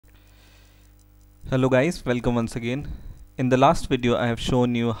Hello guys, welcome once again. In the last video I have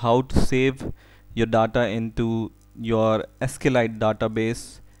shown you how to save your data into your SQlite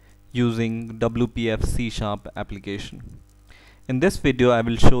database using WPF C# application. In this video I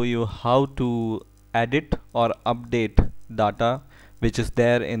will show you how to edit or update data which is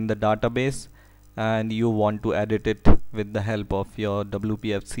there in the database and you want to edit it with the help of your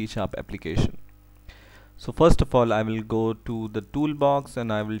WPF C# application. So first of all I will go to the toolbox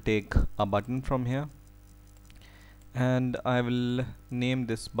and I will take a button from here and I will name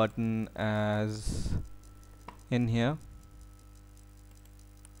this button as in here.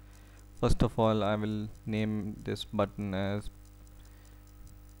 First of all I will name this button as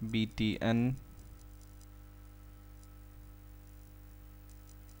btn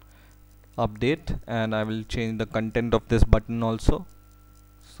update and I will change the content of this button also.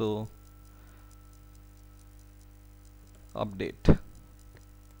 So update.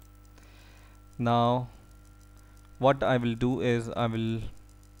 Now what I will do is I will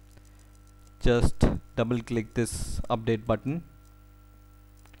just double click this update button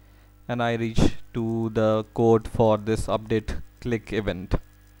and I reach to the code for this update click event.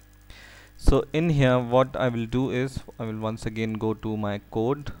 So in here what I will do is I will once again go to my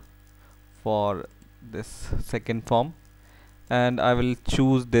code for this second form and I will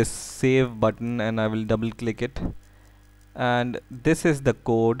choose this save button and I will double click it, and this is the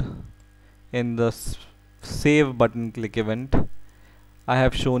code in the save button click event I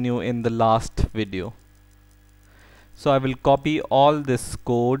have shown you in the last video. So I will copy all this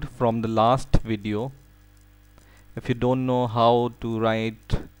code from the last video. If you don't know how to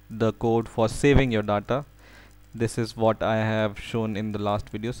write the code for saving your data, this is what I have shown in the last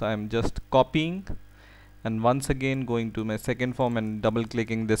video. So I am just copying and once again going to my second form and double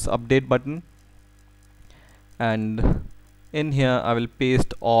clicking this update button, and in here I will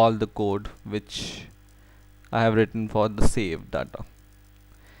paste all the code which I have written for the save data,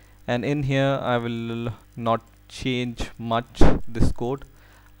 and in here I will not change much this code.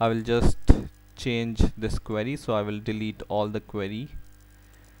 I will just change this query, so I will delete all the query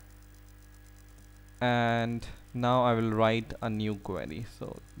and now I will write a new query.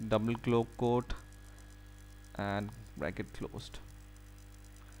 So double quote and bracket closed,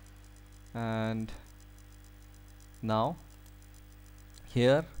 and now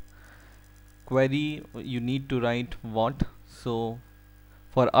here query you need to write what. So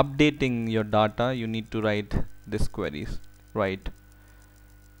for updating your data you need to write this queries, write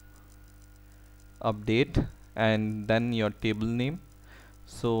update and then your table name.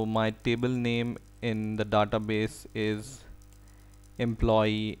 So my table name in the database is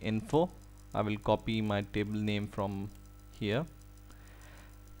employee info. I will copy my table name from here,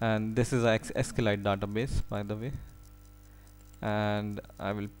 and this is a SQlite database by the way, and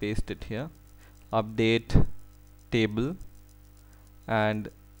I will paste it here, update table and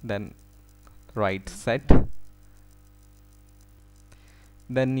then write set,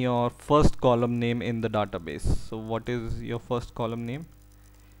 then your first column name in the database. So what is your first column name?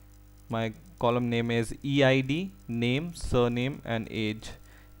 My column name is EID, name, surname and age.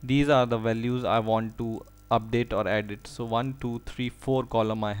 These are the values I want to update or edit. So 1 2 3 4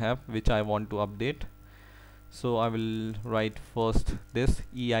 column I have which I want to update. So I will write first this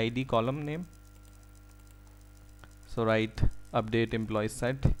EID column name. So write update employee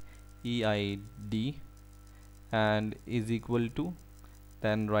set EID and is equal to,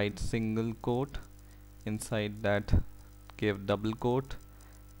 then write single quote, inside that give double quote,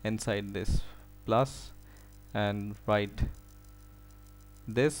 inside this plus, and write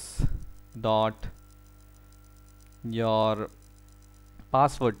this dot your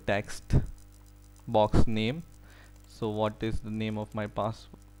password text box name. So what is the name of my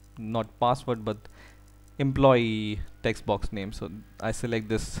not password but employee text box name. So I select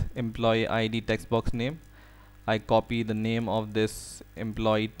this employee ID text box name, I copy the name of this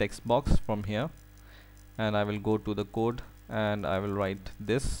employee text box from here and I will go to the code and I will write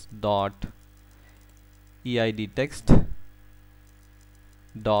this dot EID text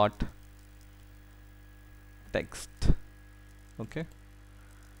dot text. Okay,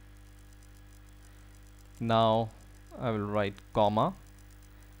 now I will write comma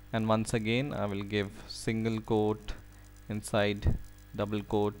and once again I will give single quote inside double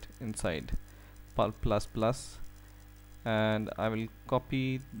quote inside plus plus, and I will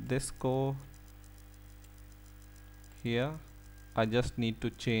copy this code here. I just need to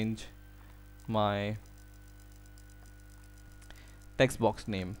change my text box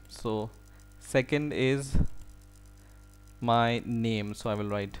name. So second is my name, so I will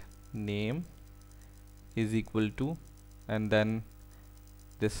write name is equal to, and then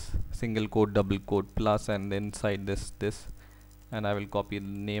this single quote, double quote, plus, and inside this, and I will copy the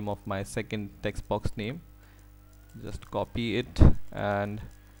name of my second text box name. Just copy it and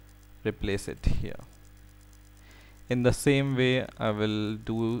replace it here. In the same way, I will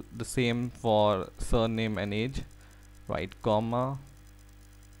do the same for surname and age. Write comma,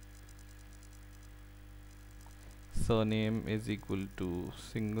 surname is equal to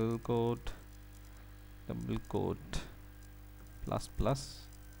single quote, double quote, plus plus.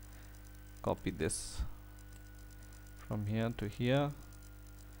 Copy this from here to here,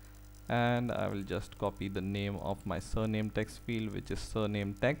 and I will just copy the name of my surname text field, which is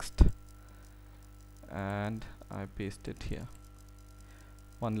surname text, and I paste it here.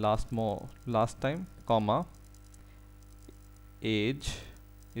 One last time, comma, age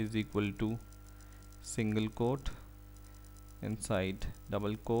is equal to single quote, inside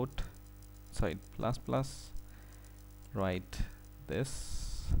double quote, inside plus plus. Write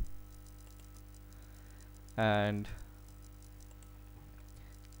this, and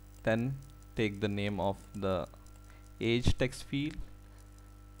then take the name of the age text field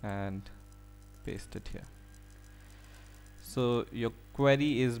and paste it here. So your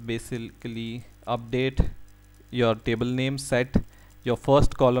query is basically update your table name, set your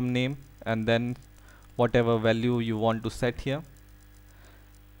first column name, and then whatever value you want to set here,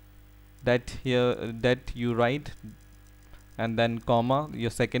 that you write, and then comma, your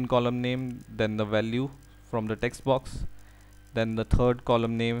second column name, then the value from the text box, then the third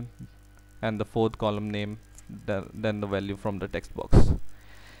column name, and the fourth column name, then the value from the text box.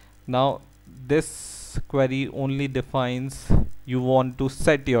 Now this query only defines you want to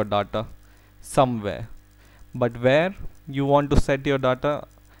set your data somewhere, but where you want to set your data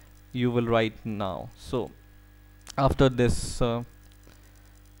you will write now. So after this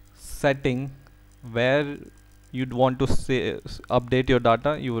setting, where you'd want to say update your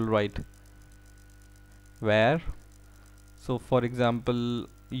data, you will write where. So for example,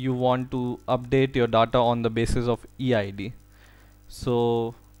 you want to update your data on the basis of EID,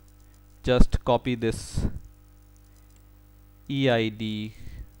 so just copy this EID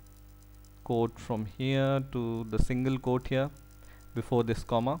quote from here to the single quote here before this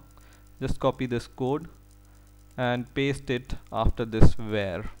comma. Just copy this code and paste it after this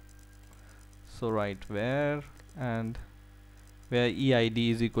where. So write where, and where EID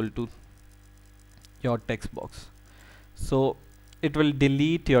is equal to your text box. So it will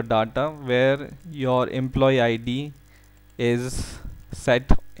delete your data where your employee ID is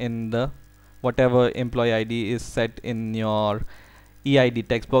set in the whatever employee ID is set in your EID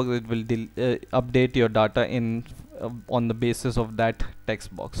text box. It will update your data in on the basis of that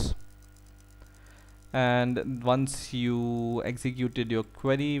text box. And once you executed your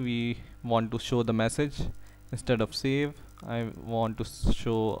query, we want to show the message. Instead of save, I want to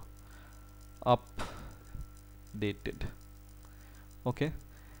show updated. Okay,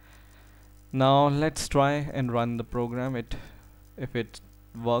 now let's try and run the program, if it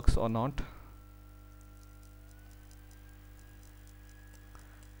works or not.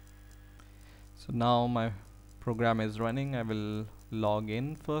 So now my program is running. I will log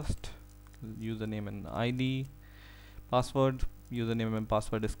in first. Username and ID, password, username and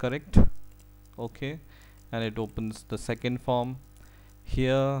password is correct. Okay, and it opens the second form.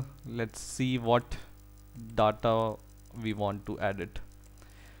 Here let's see what data we want to add it.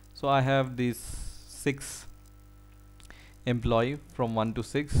 So I have these 6 employee from 1 to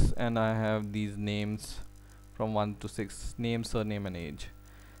 6, and I have these names from 1 to 6, name, surname and age.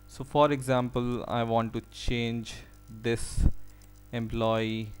 So for example, I want to change this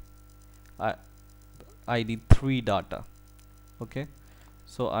employee ID 3 data. Okay,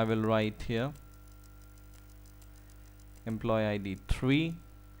 so I will write here employee ID 3,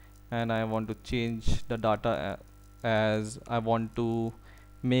 and I want to change the data as I want to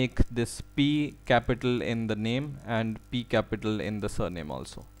make this P capital in the name and P capital in the surname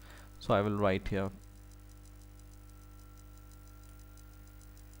also. So I will write here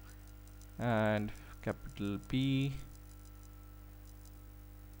and capital P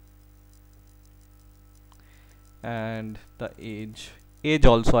and the age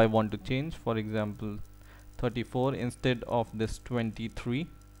also I want to change, for example 34 instead of this 23,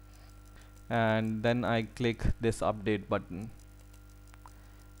 and then I click this update button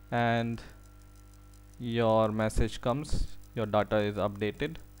and your message comes, your data is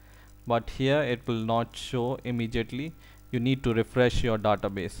updated, but here it will not show immediately. You need to refresh your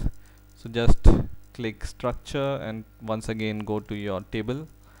database. So just click structure and once again go to your table,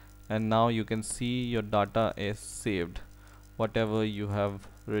 and now you can see your data is saved. Whatever you have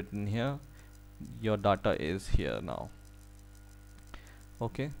written here, your data is here now.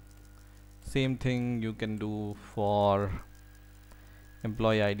 Okay, same thing you can do for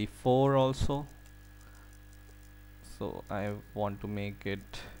employee ID 4 also. So I want to make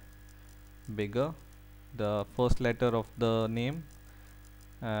it bigger, the first letter of the name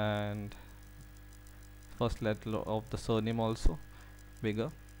and first letter of the surname also bigger,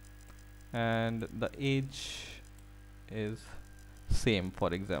 and the age is same.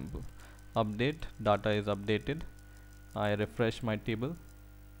 For example, update data is updated. I refresh my table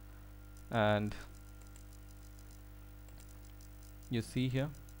and you see here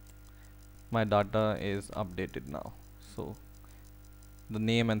my data is updated now. So the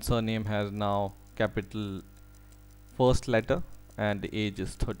name and surname has now capital first letter and the age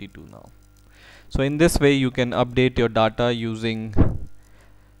is 32 now. So in this way you can update your data using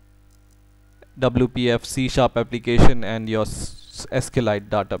WPF C# application and your SQlite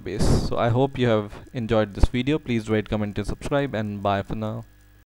database. So I hope you have enjoyed this video. Please rate, comment and subscribe, and bye for now.